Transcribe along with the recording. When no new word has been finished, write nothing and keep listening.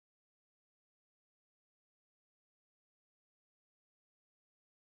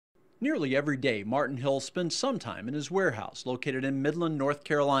Nearly every day, Martin Hill spends some time in his warehouse located in Midland, North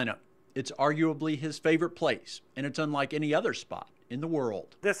Carolina. It's arguably his favorite place, and it's unlike any other spot in the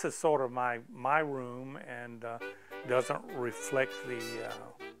world. This is sort of my room, and doesn't reflect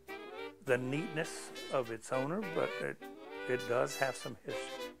the neatness of its owner, but it does have some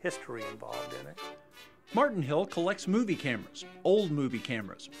history involved in it. Martin Hill collects movie cameras, old movie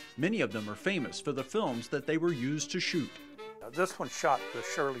cameras. Many of them are famous for the films that they were used to shoot. This one shot the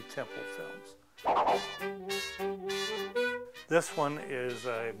Shirley Temple films. This one is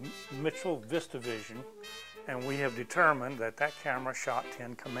a Mitchell VistaVision, and we have determined that that camera shot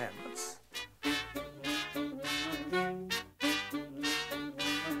 10 Commandments.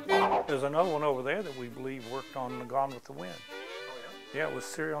 There's another one over there that we believe worked on Gone with the Wind. Yeah, it was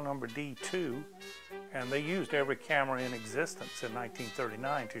serial number D2, and they used every camera in existence in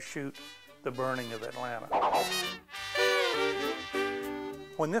 1939 to shoot the burning of Atlanta.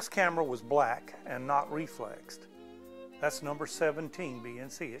 When this camera was black and not reflexed, that's number 17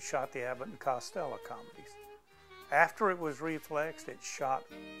 BNC. It shot the Abbott and Costello comedies. After it was reflexed, it shot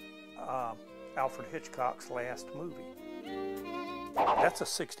Alfred Hitchcock's last movie. That's a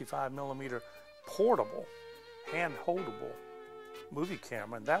 65mm portable, hand-holdable movie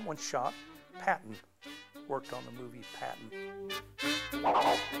camera, and that one shot Patton, worked on the movie Patton.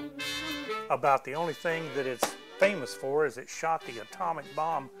 About the only thing that it's famous for is it shot the atomic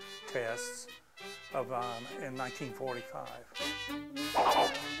bomb tests of in 1945.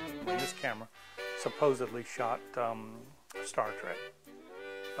 This camera supposedly shot Star Trek,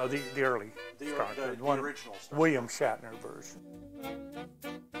 the early Star Trek, the original Star Trek. William Shatner version.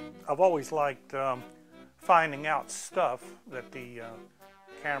 I've always liked finding out stuff that the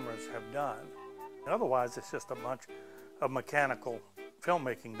cameras have done. Otherwise, it's just a bunch of mechanical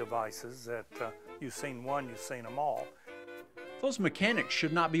filmmaking devices that you've seen one, you've seen them all. Those mechanics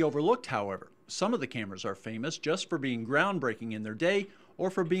should not be overlooked, however. Some of the cameras are famous just for being groundbreaking in their day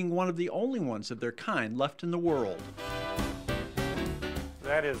or for being one of the only ones of their kind left in the world.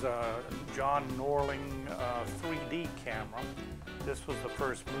 That is a John Norling 3D camera. This was the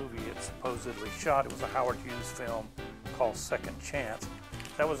first movie it supposedly shot. It was a Howard Hughes film called Second Chance.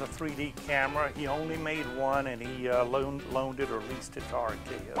 That was a 3D camera. He only made one, and he loaned it or leased it to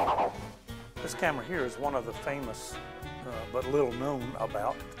RKO. This camera here is one of the famous, but little known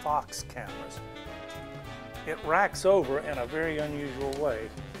about, Fox cameras. It racks over in a very unusual way.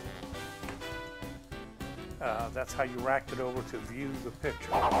 That's how you racked it over to view the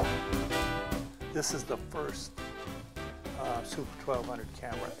picture. This is the first Super 1200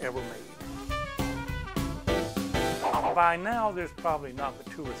 camera ever made. By now, there's probably not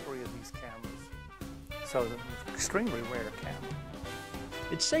but 2 or 3 of these cameras. So it's an extremely rare camera.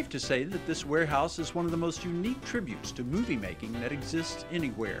 It's safe to say that this warehouse is one of the most unique tributes to movie making that exists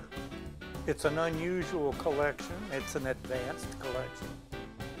anywhere. It's an unusual collection. It's an advanced collection.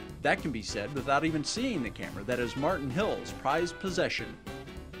 That can be said without even seeing the camera that is Martin Hill's prized possession.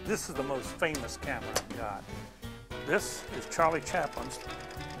 This is the most famous camera I've got. This is Charlie Chaplin's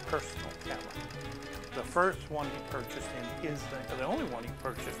personal camera. The first one he purchased in his name, the only one he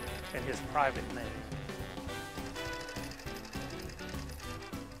purchased in his private name.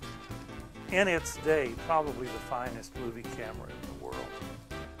 In its day, probably the finest movie camera in the world.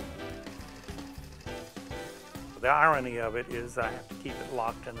 The irony of it is I have to keep it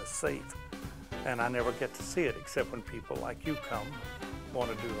locked in a safe, and I never get to see it except when people like you come want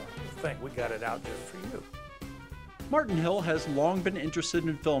to do a thing. We got it out just for you. Martin Hill has long been interested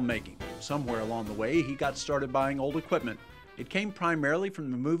in filmmaking. Somewhere along the way, he got started buying old equipment. It came primarily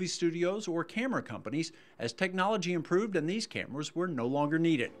from the movie studios or camera companies as technology improved and these cameras were no longer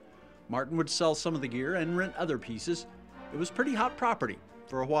needed. Martin would sell some of the gear and rent other pieces. It was pretty hot property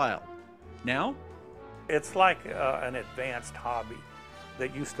for a while. Now, it's like an advanced hobby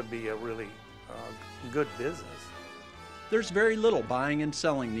that used to be a really good business. There's very little buying and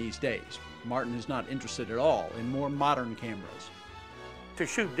selling these days. Martin is not interested at all in more modern cameras. To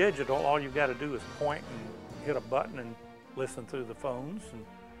shoot digital, all you've got to do is point and hit a button and listen through the phones, and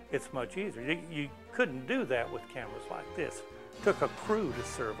it's much easier. You couldn't do that with cameras like this. It took a crew to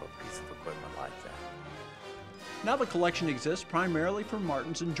serve a piece of equipment like that. Now the collection exists primarily for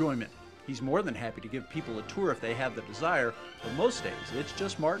Martin's enjoyment. He's more than happy to give people a tour if they have the desire, but most days it's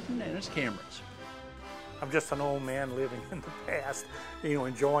just Martin and his cameras. I'm just an old man living in the past,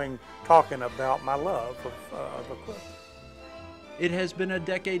 enjoying talking about my love of equipment. It has been a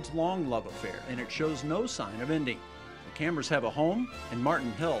decades-long love affair, and it shows no sign of ending. The cameras have a home, and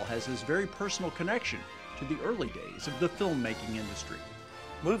Martin Hill has his very personal connection to the early days of the filmmaking industry.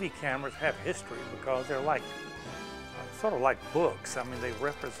 Movie cameras have history because they're like sort of like books. I mean, they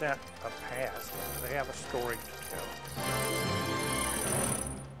represent a past. They have a story to tell.